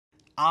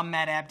I'm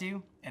Matt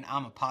Abdoo, and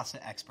I'm a pasta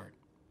expert.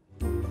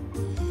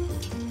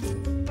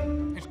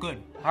 It's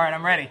good. All right,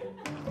 I'm ready.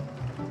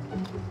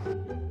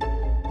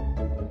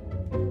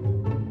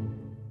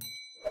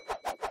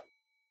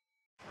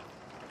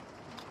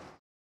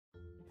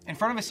 In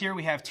front of us here,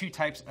 we have two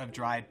types of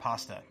dried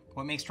pasta.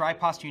 What makes dry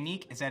pasta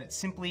unique is that it's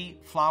simply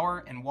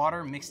flour and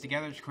water mixed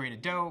together to create a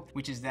dough,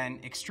 which is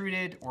then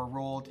extruded or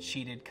rolled,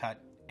 sheeted,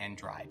 cut, and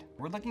dried.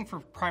 We're looking for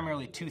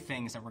primarily two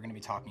things that we're gonna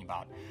be talking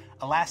about.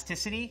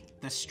 Elasticity,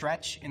 the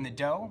stretch in the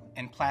dough,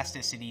 and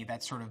plasticity,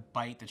 that sort of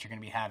bite that you're gonna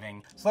be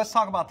having. So let's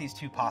talk about these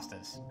two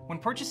pastas. When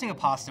purchasing a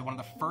pasta, one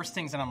of the first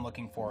things that I'm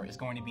looking for is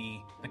going to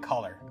be the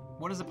color.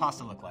 What does the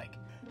pasta look like?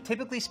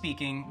 Typically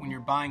speaking, when you're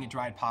buying a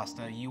dried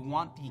pasta, you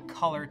want the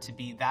color to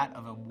be that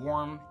of a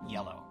warm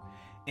yellow.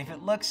 If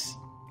it looks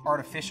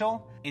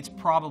artificial, it's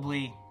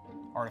probably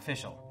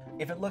artificial.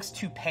 If it looks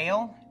too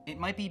pale, it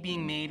might be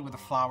being made with a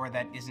flour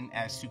that isn't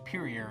as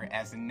superior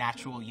as the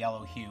natural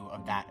yellow hue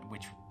of that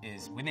which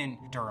is within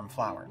durum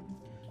flour.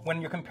 When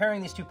you're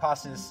comparing these two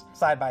pastas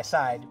side by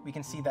side, we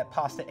can see that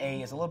pasta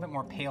A is a little bit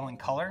more pale in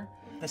color.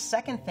 The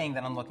second thing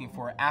that I'm looking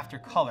for after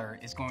color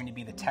is going to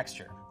be the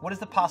texture. What does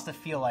the pasta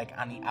feel like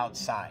on the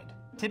outside?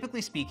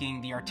 Typically speaking,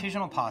 the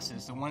artisanal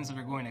pastas, the ones that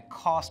are going to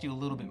cost you a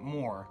little bit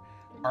more,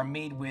 are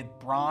made with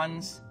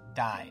bronze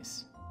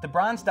dyes. The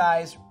bronze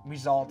dyes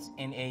result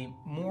in a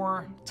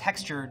more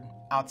textured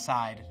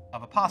outside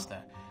of a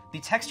pasta. The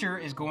texture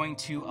is going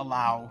to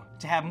allow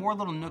to have more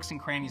little nooks and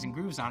crannies and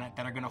grooves on it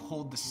that are going to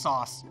hold the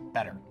sauce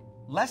better.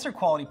 Lesser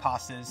quality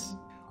pastas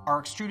are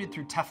extruded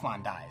through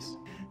Teflon dyes.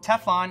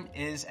 Teflon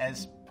is,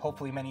 as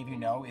hopefully many of you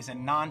know, is a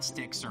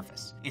non-stick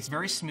surface. It's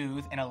very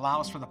smooth and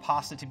allows for the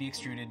pasta to be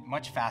extruded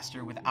much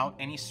faster without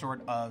any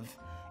sort of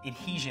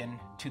adhesion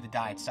to the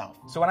dye itself.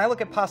 So when I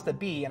look at pasta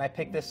B and I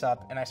pick this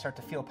up and I start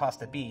to feel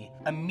pasta B,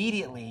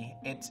 immediately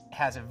it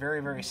has a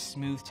very, very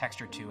smooth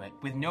texture to it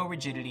with no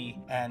rigidity,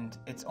 and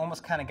it's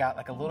almost kind of got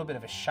like a little bit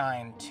of a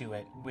shine to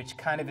it, which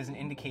kind of is an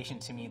indication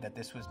to me that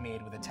this was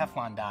made with a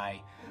Teflon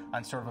dye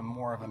on sort of a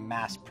more of a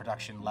mass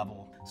production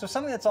level. So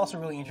something that's also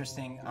really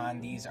interesting on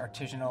these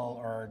artisanal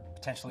or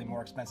potentially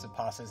more expensive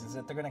pastas is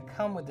that they're going to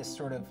come with this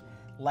sort of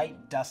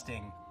light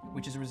dusting,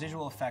 which is a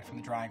residual effect from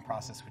the drying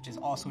process, which is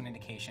also an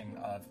indication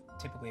of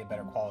typically a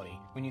better quality.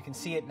 When you can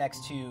see it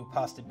next to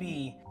pasta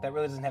B, that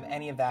really doesn't have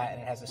any of that,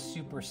 and it has a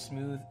super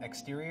smooth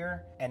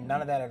exterior, and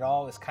none of that at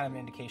all is kind of an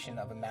indication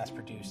of a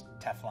mass-produced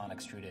Teflon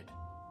extruded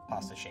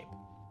pasta shape.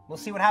 We'll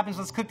see what happens.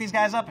 Let's cook these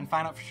guys up and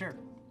find out for sure.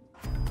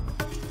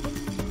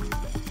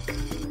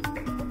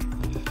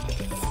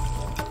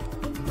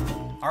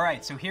 All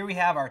right, so here we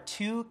have our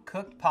two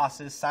cooked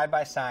pastas side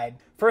by side.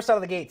 First out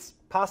of the gates,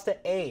 pasta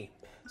A.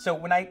 So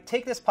when I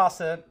take this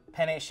pasta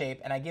penne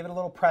shape and I give it a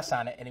little press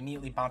on it, it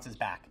immediately bounces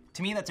back.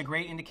 To me, that's a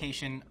great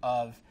indication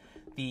of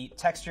the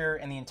texture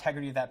and the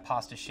integrity of that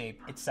pasta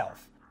shape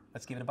itself.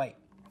 Let's give it a bite.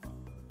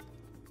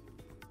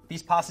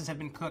 These pastas have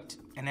been cooked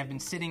and have been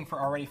sitting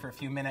already for a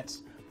few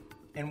minutes.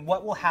 And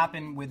what will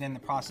happen within the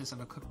process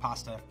of a cooked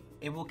pasta,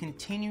 it will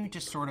continue to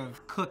sort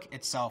of cook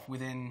itself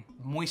within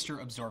moisture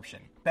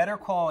absorption. Better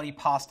quality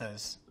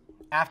pastas,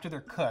 after they're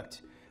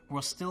cooked,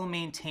 will still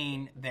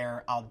maintain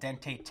their al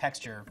dente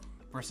texture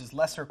versus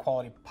lesser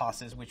quality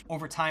pastas, which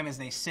over time as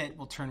they sit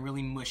will turn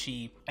really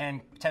mushy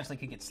and potentially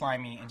could get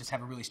slimy and just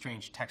have a really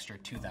strange texture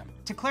to them.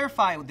 To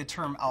clarify the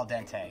term al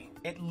dente,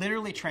 it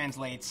literally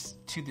translates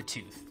to the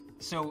tooth.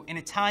 So in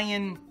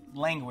Italian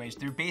language,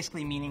 they're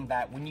basically meaning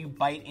that when you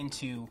bite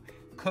into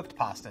cooked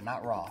pasta,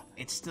 not raw,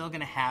 it's still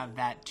gonna have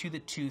that to the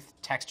tooth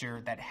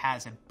texture that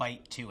has a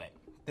bite to it.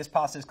 This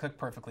pasta is cooked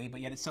perfectly, but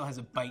yet it still has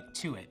a bite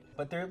to it.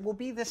 But there will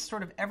be this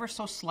sort of ever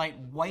so slight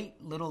white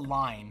little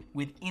line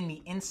within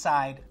the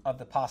inside of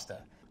the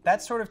pasta.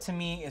 That sort of, to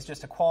me, is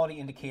just a quality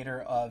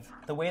indicator of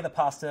the way the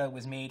pasta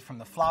was made from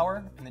the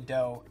flour and the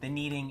dough, the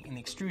kneading and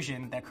the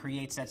extrusion that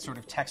creates that sort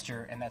of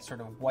texture and that sort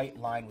of white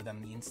line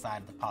within the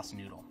inside of the pasta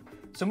noodle.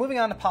 So moving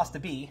on to pasta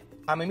B,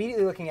 I'm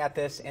immediately looking at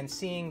this and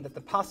seeing that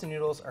the pasta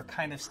noodles are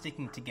kind of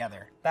sticking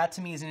together. That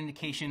to me is an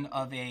indication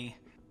of a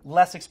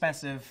less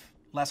expensive,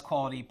 less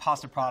quality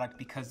pasta product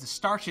because the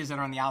starches that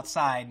are on the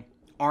outside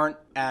aren't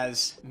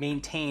as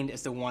maintained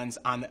as the ones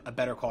on a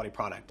better quality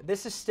product.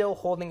 This is still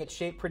holding its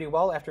shape pretty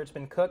well after it's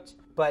been cooked,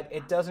 but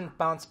it doesn't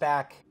bounce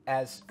back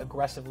as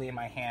aggressively in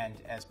my hand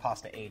as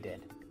pasta A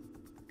did.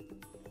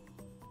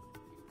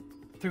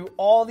 Through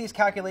all these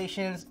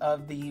calculations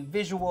of the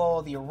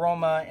visual, the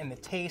aroma, and the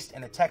taste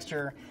and the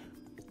texture,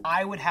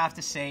 I would have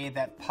to say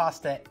that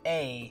pasta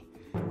A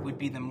would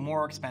be the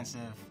more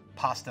expensive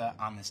pasta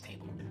on this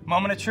table.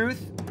 Moment of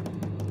truth.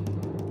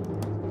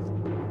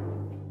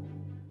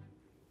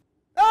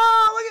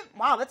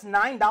 Wow, that's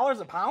 $9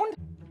 a pound?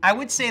 I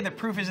would say the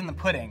proof is in the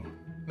pudding.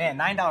 Man,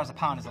 $9 a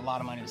pound is a lot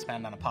of money to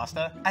spend on a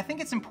pasta. I think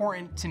it's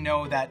important to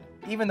know that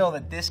even though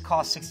that this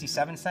costs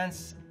 67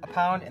 cents a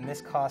pound and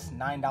this costs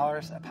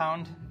 $9 a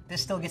pound,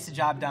 this still gets the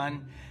job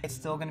done. It's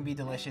still gonna be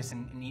delicious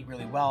and eat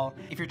really well.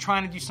 If you're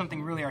trying to do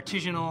something really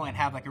artisanal and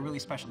have like a really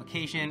special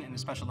occasion and a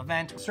special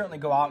event, certainly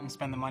go out and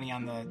spend the money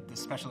on the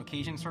special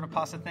occasion sort of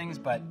pasta things,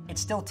 but it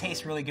still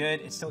tastes really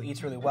good, it still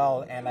eats really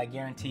well, and I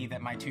guarantee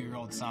that my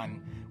 2-year-old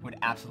son would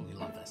absolutely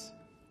love this.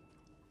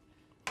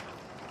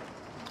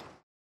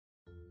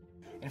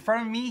 In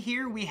front of me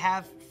here, we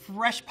have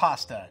fresh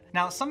pasta.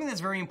 Now, something that's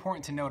very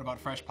important to note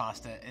about fresh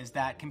pasta is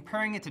that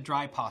comparing it to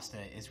dry pasta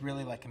is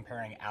really like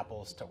comparing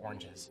apples to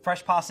oranges.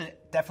 Fresh pasta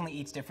definitely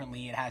eats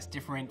differently. It has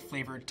different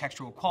flavored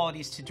textural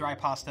qualities to dry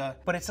pasta,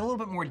 but it's a little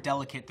bit more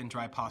delicate than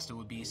dry pasta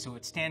would be, so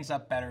it stands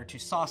up better to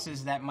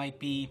sauces that might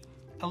be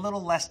a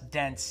little less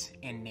dense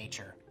in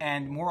nature.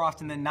 And more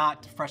often than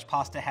not, fresh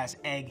pasta has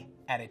egg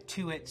added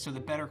to it, so the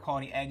better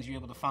quality eggs you're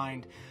able to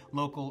find,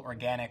 local,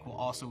 organic, will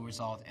also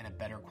result in a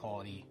better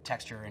quality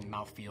texture and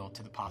mouthfeel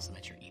to the pasta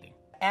that you're eating.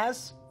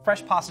 As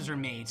fresh pastas are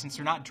made, since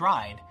they're not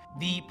dried,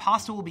 the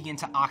pasta will begin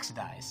to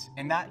oxidize,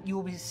 and that you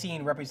will be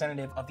seeing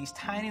representative of these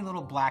tiny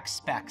little black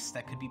specks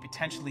that could be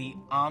potentially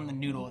on the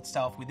noodle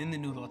itself, within the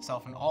noodle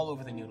itself, and all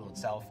over the noodle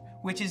itself,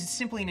 which is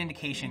simply an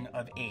indication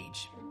of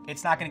age.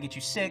 It's not gonna get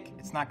you sick,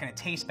 it's not gonna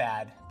taste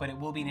bad, but it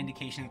will be an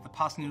indication that the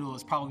pasta noodle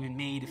has probably been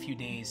made a few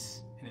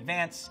days in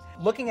advance.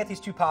 Looking at these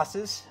two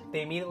pastas,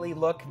 they immediately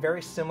look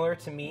very similar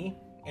to me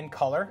in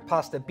color.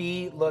 Pasta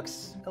B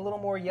looks a little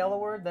more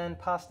yellower than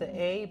pasta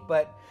A,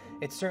 but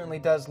it certainly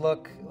does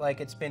look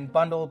like it's been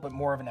bundled, but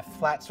more of in a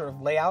flat sort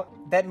of layout.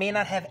 That may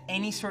not have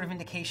any sort of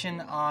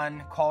indication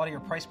on quality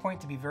or price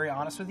point, to be very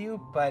honest with you,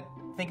 but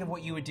think of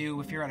what you would do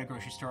if you're at a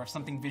grocery store. If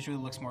something visually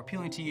looks more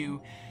appealing to you,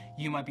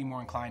 you might be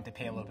more inclined to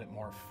pay a little bit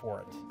more for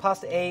it.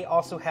 Pasta A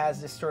also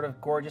has this sort of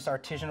gorgeous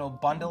artisanal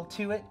bundle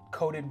to it,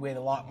 coated with a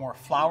lot more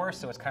flour,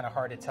 so it's kind of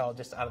hard to tell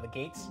just out of the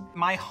gates.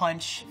 My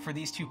hunch for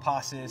these two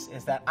pastas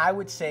is that I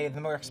would say the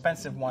more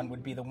expensive one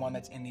would be the one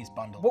that's in these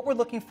bundles. What we're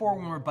looking for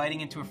when we're biting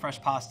into a fresh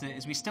pasta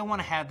is we still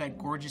want to have that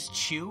gorgeous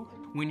chew.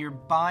 When you're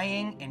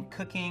buying and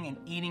cooking and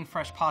eating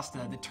fresh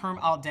pasta, the term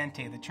al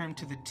dente, the term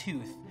to the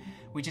tooth,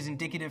 which is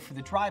indicative for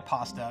the dry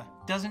pasta,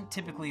 doesn't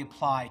typically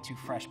apply to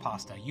fresh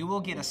pasta. You will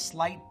get a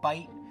slight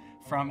bite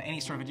from any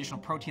sort of additional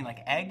protein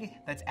like egg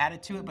that's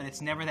added to it, but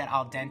it's never that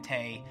al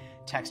dente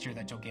texture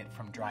that you'll get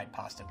from dried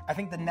pasta. I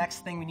think the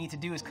next thing we need to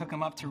do is cook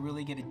them up to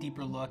really get a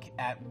deeper look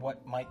at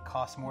what might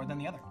cost more than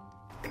the other.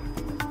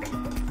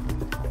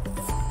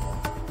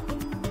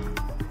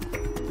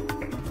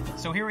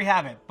 So here we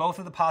have it. Both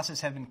of the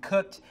pastas have been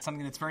cooked.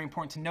 Something that's very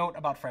important to note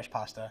about fresh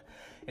pasta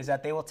is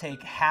that they will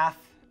take half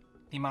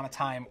the amount of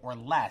time or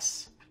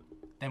less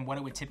than what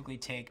it would typically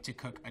take to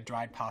cook a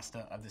dried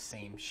pasta of the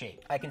same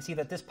shape. I can see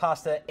that this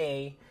pasta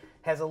A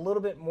has a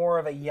little bit more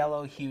of a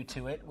yellow hue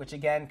to it, which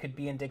again could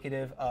be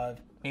indicative of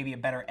maybe a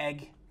better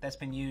egg that's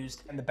been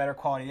used, and the better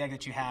quality egg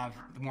that you have,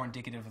 the more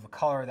indicative of the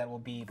color that will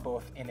be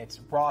both in its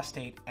raw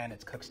state and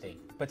its cooked state.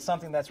 But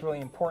something that's really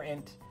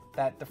important,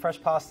 that the fresh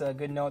pasta, a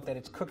good note that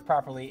it's cooked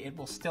properly, it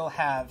will still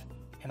have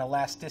an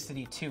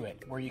elasticity to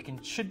it, where you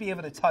should be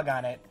able to tug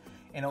on it,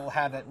 and it will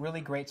have that really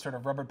great sort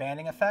of rubber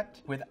banding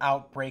effect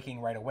without breaking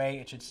right away.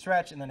 It should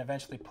stretch and then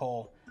eventually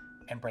pull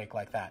and break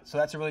like that. So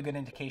that's a really good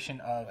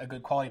indication of a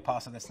good quality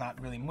pasta that's not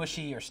really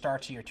mushy or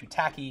starchy or too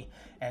tacky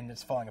and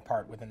it's falling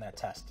apart within that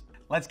test.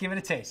 Let's give it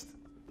a taste.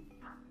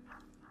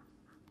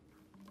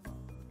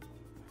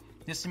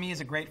 This to me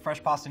is a great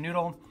fresh pasta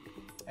noodle.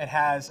 It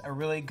has a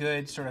really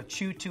good sort of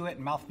chew to it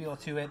and mouthfeel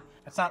to it.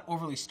 It's not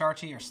overly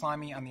starchy or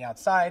slimy on the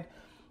outside.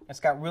 It's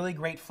got really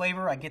great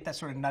flavor. I get that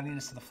sort of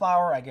nuttiness to the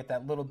flour. I get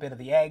that little bit of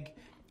the egg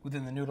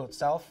within the noodle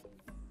itself.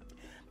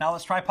 Now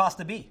let's try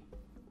pasta B.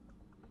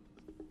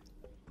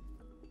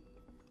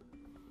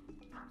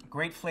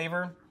 Great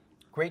flavor,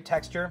 great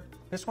texture.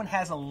 This one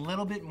has a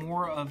little bit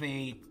more of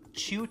a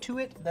chew to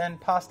it than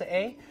pasta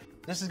A.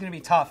 This is gonna be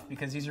tough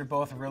because these are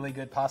both really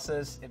good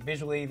pastas.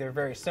 Visually, they're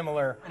very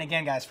similar. And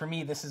again, guys, for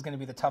me, this is gonna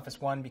be the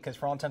toughest one because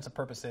for all intents and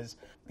purposes,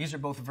 these are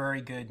both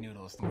very good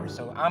noodles.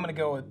 So I'm gonna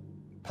go with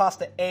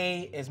pasta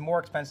A is more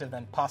expensive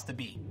than pasta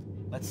B.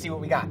 Let's see what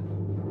we got.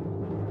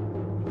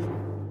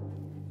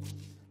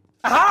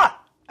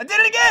 Aha! I did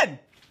it again!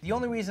 The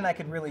only reason I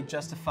could really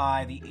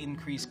justify the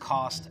increased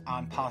cost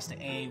on pasta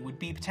A would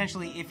be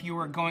potentially if you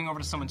were going over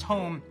to someone's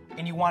home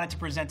and you wanted to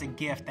present a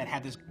gift that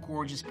had this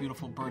gorgeous,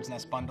 beautiful bird's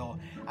nest bundle.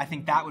 I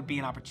think that would be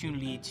an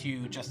opportunity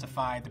to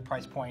justify the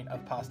price point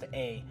of pasta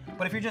A.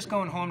 But if you're just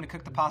going home to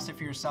cook the pasta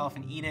for yourself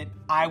and eat it,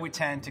 I would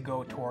tend to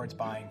go towards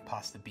buying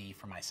pasta B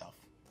for myself.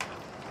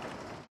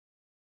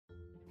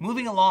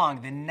 Moving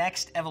along, the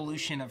next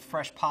evolution of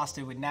fresh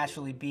pasta would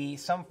naturally be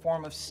some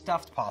form of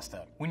stuffed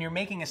pasta. When you're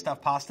making a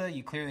stuffed pasta,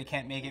 you clearly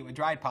can't make it with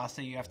dried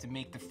pasta. You have to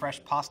make the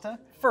fresh pasta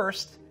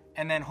first,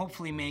 and then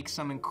hopefully make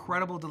some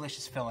incredible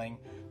delicious filling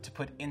to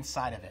put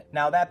inside of it.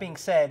 Now that being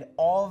said,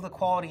 all of the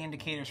quality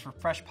indicators for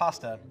fresh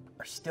pasta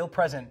are still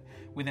present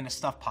within a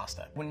stuffed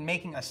pasta. When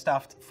making a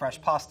stuffed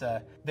fresh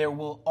pasta, there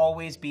will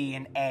always be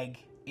an egg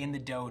in the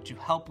dough to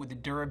help with the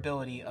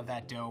durability of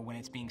that dough when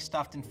it's being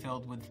stuffed and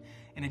filled with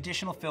an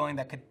additional filling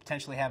that could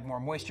potentially have more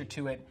moisture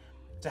to it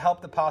to help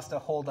the pasta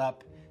hold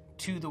up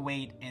to the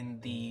weight and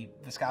the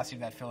viscosity of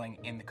that filling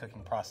in the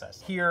cooking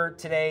process. Here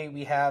today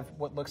we have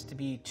what looks to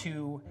be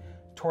 2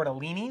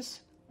 tortellinis.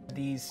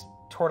 These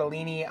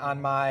tortellini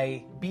on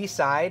my B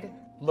side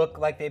look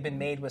like they've been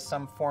made with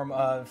some form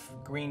of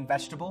green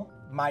vegetable.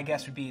 My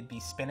guess would be it'd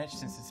be spinach,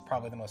 since it's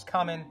probably the most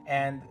common.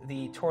 And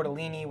the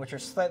tortellini, which are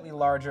slightly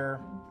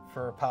larger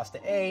for pasta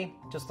A,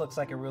 just looks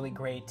like a really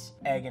great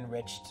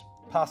egg-enriched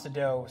pasta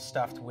dough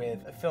stuffed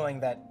with a filling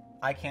that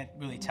I can't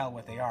really tell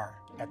what they are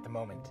at the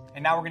moment.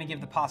 And now we're gonna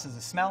give the pastas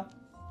a smell.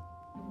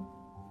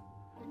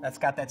 That's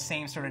got that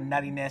same sort of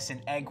nuttiness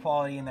and egg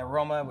quality in the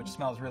aroma, which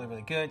smells really,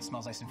 really good.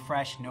 Smells nice and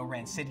fresh, no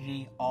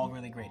rancidity, all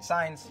really great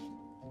signs.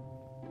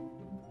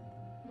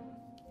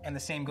 And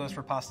the same goes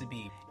for pasta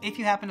B. If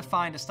you happen to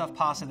find a stuffed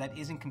pasta that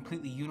isn't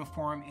completely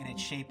uniform in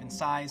its shape and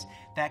size,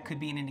 that could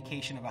be an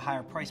indication of a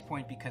higher price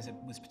point because it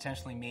was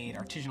potentially made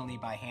artisanally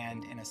by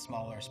hand in a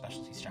smaller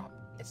specialty shop.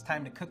 It's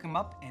time to cook them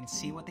up and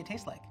see what they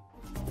taste like.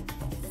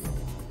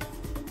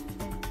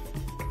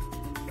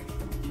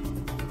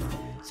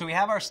 So we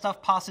have our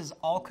stuffed pastas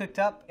all cooked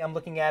up. I'm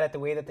looking at it the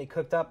way that they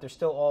cooked up. They're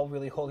still all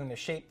really holding their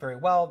shape very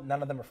well.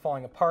 None of them are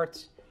falling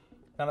apart.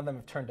 None of them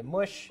have turned to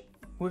mush.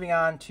 Moving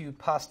on to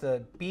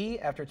pasta B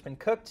after it's been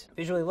cooked.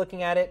 Visually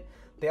looking at it,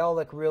 they all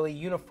look really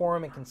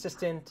uniform and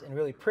consistent and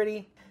really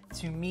pretty.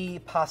 To me,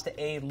 pasta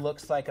A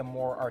looks like a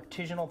more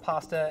artisanal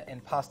pasta,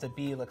 and pasta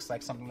B looks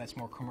like something that's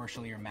more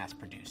commercially or mass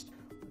produced.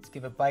 Let's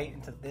give a bite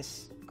into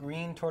this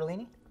green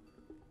tortellini.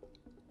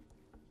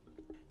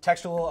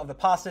 Texture of the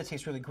pasta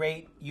tastes really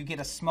great. You get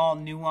a small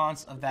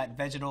nuance of that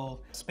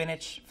vegetal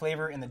spinach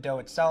flavor in the dough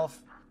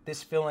itself.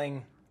 This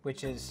filling,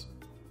 which is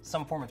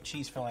some form of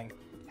cheese filling,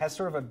 has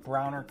sort of a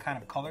browner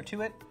kind of color to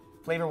it.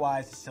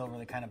 Flavor-wise, it's still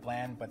really kind of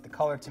bland, but the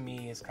color to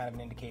me is kind of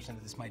an indication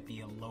that this might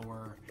be a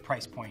lower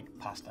price point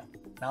pasta.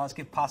 Now let's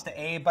give pasta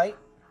A a bite.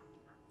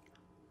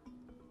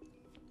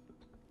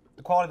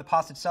 The quality of the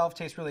pasta itself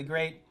tastes really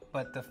great,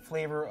 but the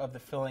flavor of the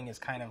filling is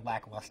kind of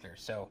lackluster.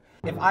 So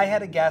if I had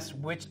to guess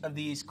which of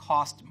these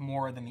cost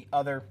more than the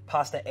other,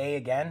 pasta A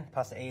again.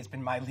 Pasta A has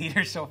been my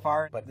leader so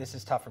far, but this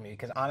is tough for me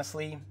because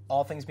honestly,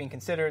 all things being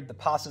considered, the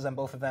pastas on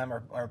both of them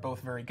are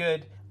both very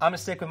good. I'm gonna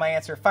stick with my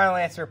answer. Final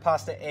answer,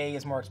 pasta A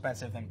is more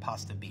expensive than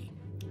pasta B.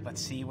 Let's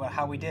see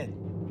how we did.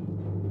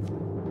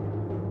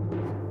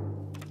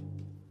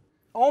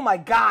 Oh my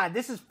God,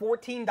 this is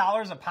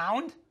 $14 a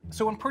pound?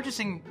 So when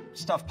purchasing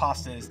stuffed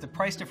pastas, the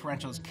price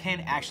differentials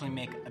can actually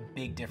make a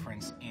big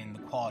difference in the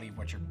quality of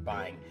what you're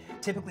buying.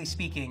 Typically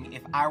speaking,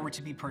 if I were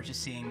to be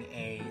purchasing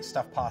a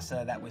stuffed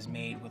pasta that was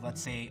made with,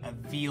 let's say, a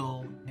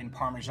veal and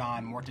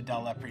Parmesan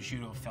mortadella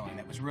prosciutto filling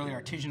that was really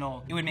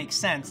artisanal, it would make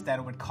sense that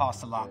it would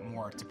cost a lot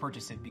more to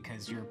purchase it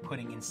because you're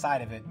putting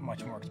inside of it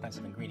much more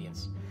expensive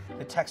ingredients.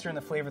 The texture and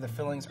the flavor of the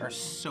fillings are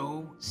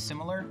so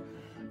similar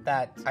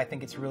that I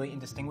think it's really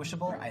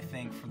indistinguishable. I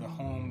think for the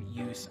home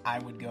use, I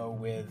would go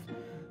with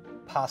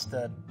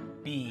pasta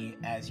B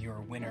as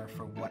your winner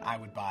for what I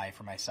would buy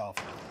for myself.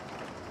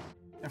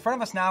 In front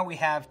of us now we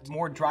have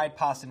more dried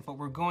pasta, but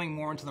we're going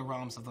more into the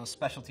realms of those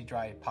specialty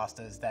dried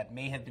pastas that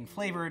may have been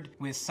flavored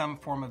with some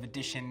form of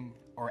addition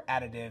or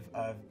additive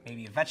of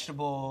maybe a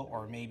vegetable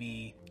or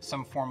maybe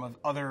some form of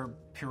other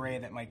puree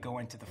that might go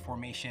into the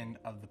formation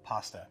of the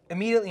pasta.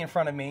 Immediately in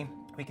front of me,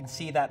 we can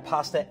see that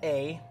pasta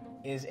A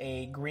is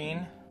a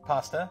green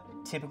pasta.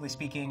 Typically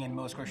speaking, in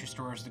most grocery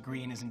stores, the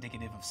green is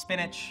indicative of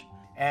spinach.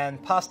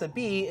 And pasta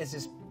B is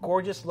this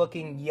gorgeous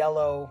looking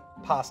yellow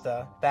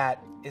pasta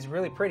that is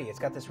really pretty. It's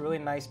got this really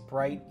nice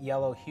bright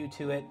yellow hue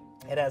to it.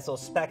 It has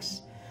those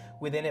specks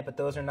within it, but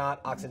those are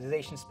not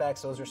oxidation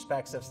specks. Those are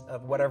specks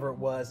of whatever it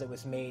was that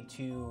was made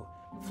to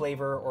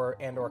flavor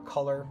or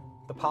color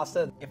the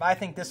pasta. If I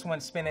think this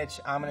one's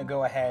spinach, I'm gonna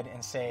go ahead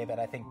and say that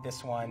I think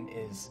this one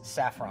is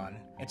saffron.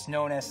 It's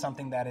known as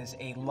something that is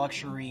a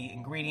luxury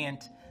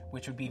ingredient,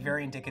 which would be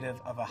very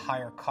indicative of a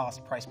higher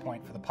cost price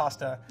point for the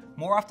pasta.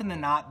 More often than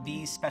not,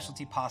 these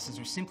specialty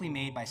pastas are simply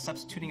made by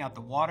substituting out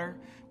the water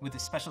with a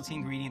specialty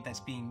ingredient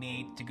that's being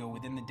made to go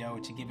within the dough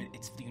to give it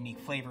its unique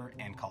flavor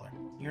and color.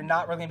 You're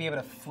not really gonna be able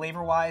to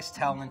flavor-wise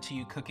tell until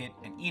you cook it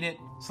and eat it.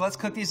 So let's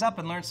cook these up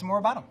and learn some more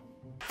about them.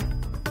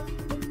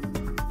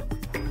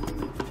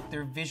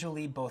 They're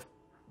visually both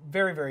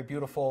very, very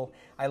beautiful.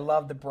 I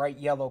love the bright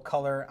yellow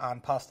color on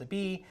pasta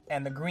B,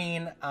 and the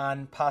green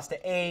on pasta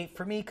A,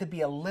 for me, could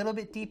be a little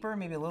bit deeper,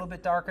 maybe a little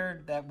bit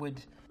darker. That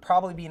would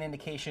probably be an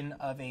indication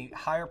of a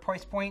higher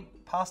price point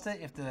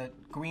pasta if the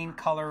green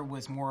color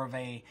was more of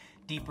a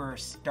deeper,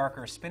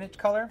 darker spinach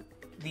color.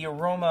 The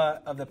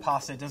aroma of the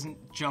pasta doesn't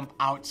jump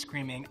out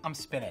screaming, I'm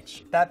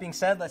spinach. That being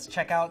said, let's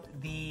check out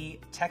the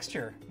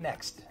texture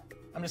next.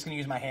 I'm just gonna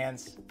use my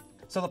hands.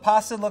 So the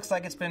pasta looks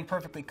like it's been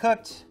perfectly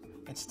cooked.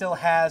 It still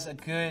has a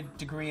good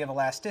degree of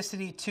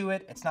elasticity to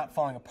it. It's not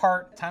falling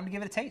apart. Time to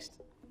give it a taste.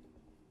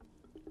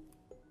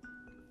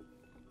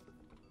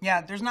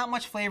 Yeah, there's not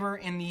much flavor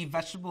in the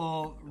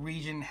vegetable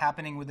region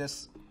happening with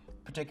this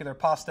particular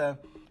pasta,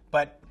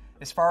 but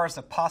as far as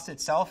the pasta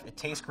itself, it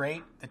tastes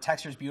great. The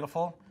texture is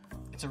beautiful.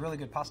 It's a really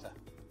good pasta.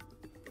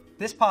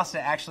 This pasta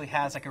actually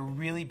has like a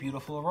really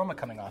beautiful aroma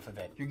coming off of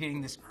it. You're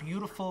getting this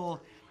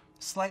beautiful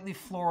slightly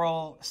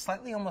floral,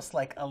 slightly almost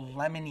like a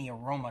lemony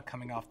aroma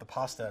coming off the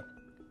pasta.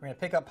 We're gonna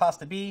pick up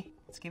pasta B.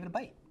 Let's give it a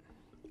bite.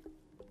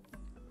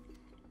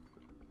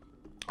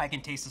 I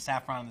can taste the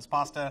saffron in this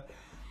pasta.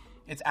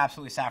 It's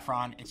absolutely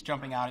saffron. It's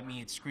jumping out at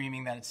me. It's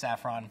screaming that it's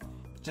saffron.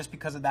 Just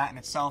because of that in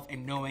itself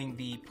and knowing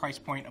the price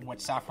point of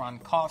what saffron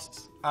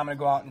costs, I'm gonna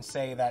go out and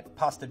say that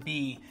pasta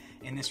B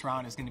in this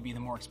round is gonna be the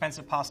more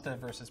expensive pasta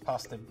versus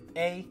pasta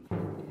A.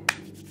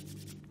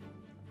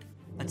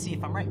 Let's see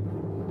if I'm right.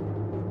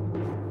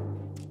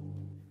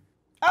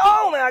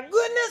 Oh my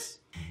goodness!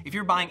 If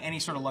you're buying any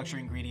sort of luxury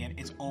ingredient,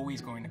 it's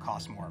always going to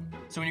cost more.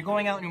 So when you're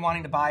going out and you're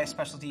wanting to buy a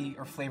specialty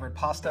or flavored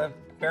pasta,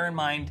 bear in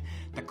mind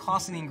the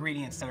cost of the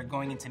ingredients that are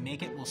going in to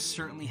make it will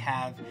certainly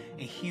have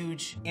a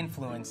huge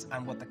influence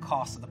on what the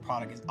cost of the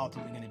product is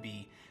ultimately going to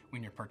be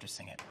when you're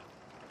purchasing it.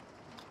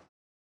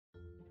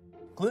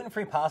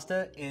 Gluten-free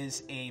pasta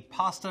is a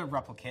pasta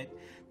replicate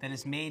that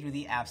is made with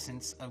the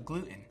absence of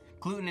gluten.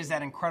 Gluten is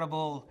that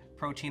incredible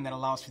protein that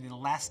allows for the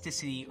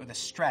elasticity or the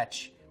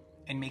stretch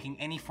in making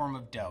any form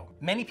of dough.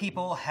 Many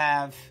people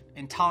have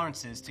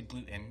intolerances to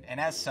gluten, and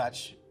as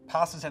such,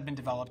 pastas have been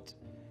developed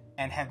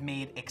and have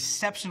made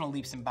exceptional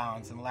leaps and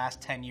bounds in the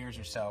last 10 years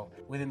or so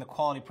within the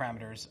quality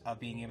parameters of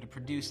being able to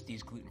produce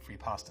these gluten-free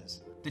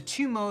pastas. The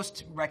two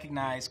most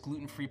recognized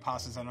gluten-free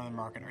pastas on the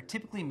market are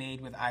typically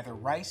made with either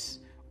rice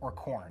or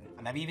corn.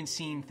 And I've even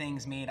seen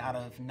things made out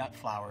of nut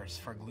flours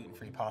for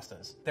gluten-free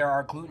pastas. There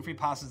are gluten-free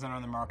pastas that are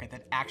on the market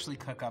that actually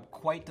cook up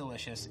quite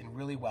delicious and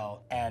really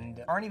well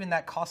and aren't even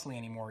that costly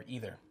anymore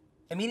either.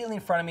 Immediately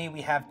in front of me, we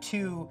have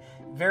two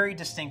very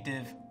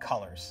distinctive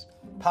colors.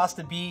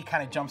 Pasta B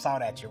kind of jumps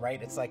out at you,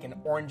 right? It's like an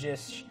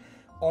orangish,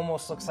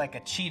 almost looks like a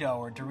Cheeto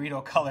or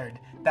Dorito colored.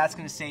 That's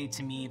gonna say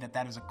to me that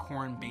that is a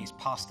corn-based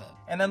pasta.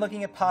 And then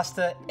looking at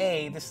pasta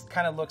A, this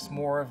kind of looks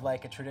more of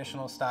like a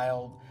traditional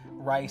style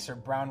rice or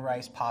brown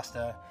rice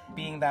pasta.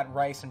 Being that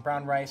rice and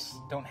brown rice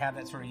don't have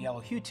that sort of yellow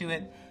hue to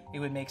it, it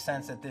would make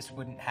sense that this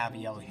wouldn't have a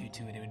yellow hue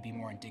to it. It would be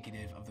more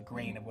indicative of the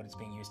grain of what it's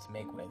being used to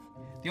make with.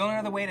 The only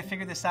other way to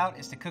figure this out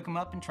is to cook them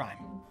up and try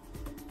them.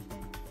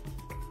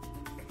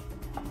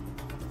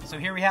 So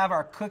here we have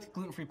our cooked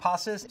gluten-free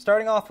pastas.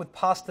 Starting off with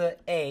pasta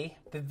A,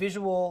 the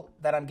visual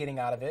that I'm getting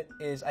out of it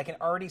is I can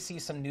already see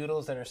some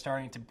noodles that are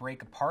starting to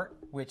break apart,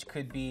 which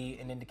could be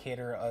an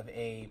indicator of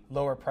a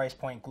lower price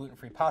point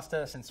gluten-free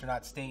pasta since they're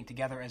not staying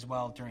together as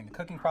well during the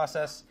cooking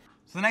process.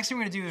 So the next thing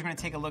we're gonna do is we're gonna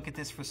take a look at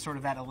this for sort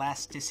of that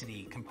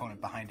elasticity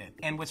component behind it.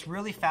 And what's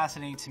really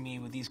fascinating to me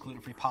with these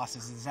gluten-free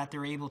pastas is that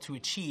they're able to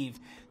achieve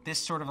this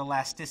sort of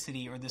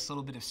elasticity or this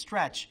little bit of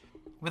stretch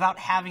without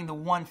having the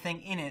one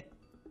thing in it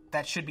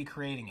that should be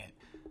creating it.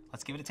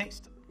 Let's give it a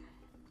taste.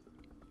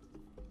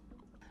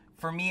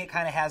 For me, it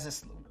kind of has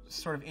this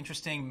sort of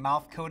interesting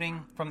mouth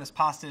coating from this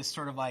pasta. Is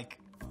sort of like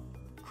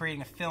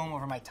creating a film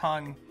over my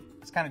tongue.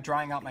 It's kind of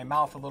drying out my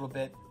mouth a little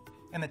bit.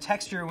 And the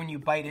texture, when you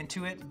bite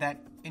into it,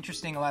 that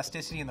interesting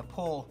elasticity in the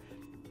pull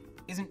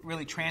isn't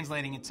really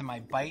translating into my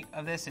bite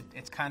of this.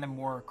 It's kind of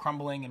more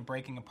crumbling and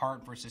breaking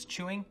apart versus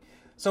chewing.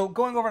 So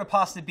going over to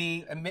pasta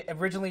B,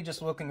 originally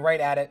just looking right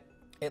at it,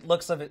 it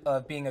looks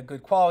of being a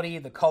good quality.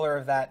 The color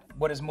of that,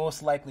 what is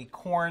most likely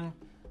corn,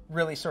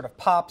 really sort of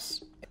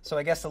pops. So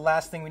I guess the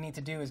last thing we need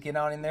to do is get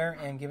on in there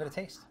and give it a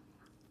taste.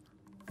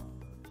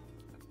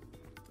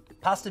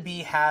 Pasta B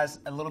has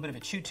a little bit of a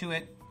chew to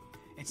it.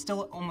 It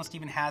still almost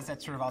even has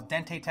that sort of al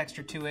dente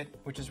texture to it,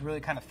 which is really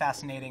kind of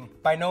fascinating.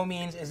 By no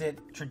means is it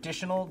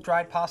traditional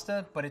dried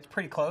pasta, but it's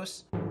pretty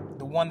close.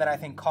 The one that I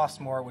think costs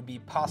more would be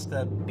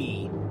pasta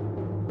B.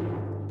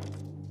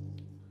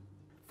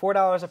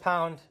 $4 a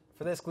pound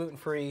for this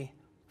gluten-free,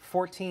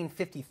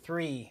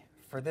 $14.53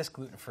 for this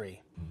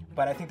gluten-free.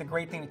 But I think the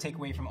great thing to take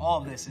away from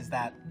all of this is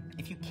that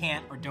if you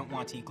can't or don't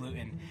want to eat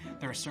gluten,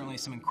 there are certainly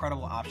some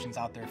incredible options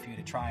out there for you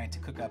to try and to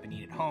cook up and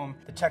eat at home.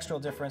 The textural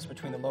difference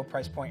between the low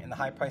price point and the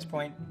high price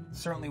point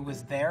certainly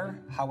was there.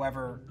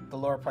 However, the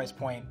lower price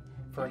point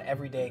for an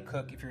everyday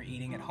cook, if you're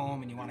eating at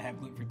home and you want to have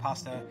gluten-free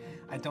pasta,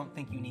 I don't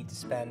think you need to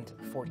spend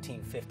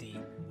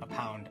 $14.50 a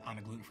pound on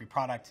a gluten-free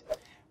product.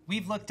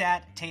 We've looked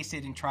at,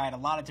 tasted, and tried a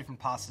lot of different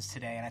pastas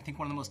today, and I think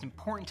one of the most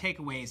important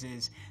takeaways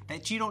is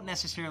that you don't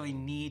necessarily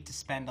need to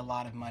spend a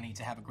lot of money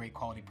to have a great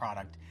quality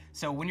product.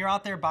 So when you're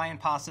out there buying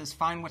pastas,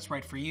 find what's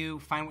right for you,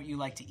 find what you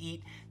like to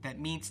eat that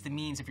meets the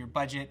means of your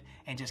budget,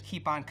 and just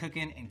keep on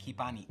cooking and keep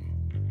on eating.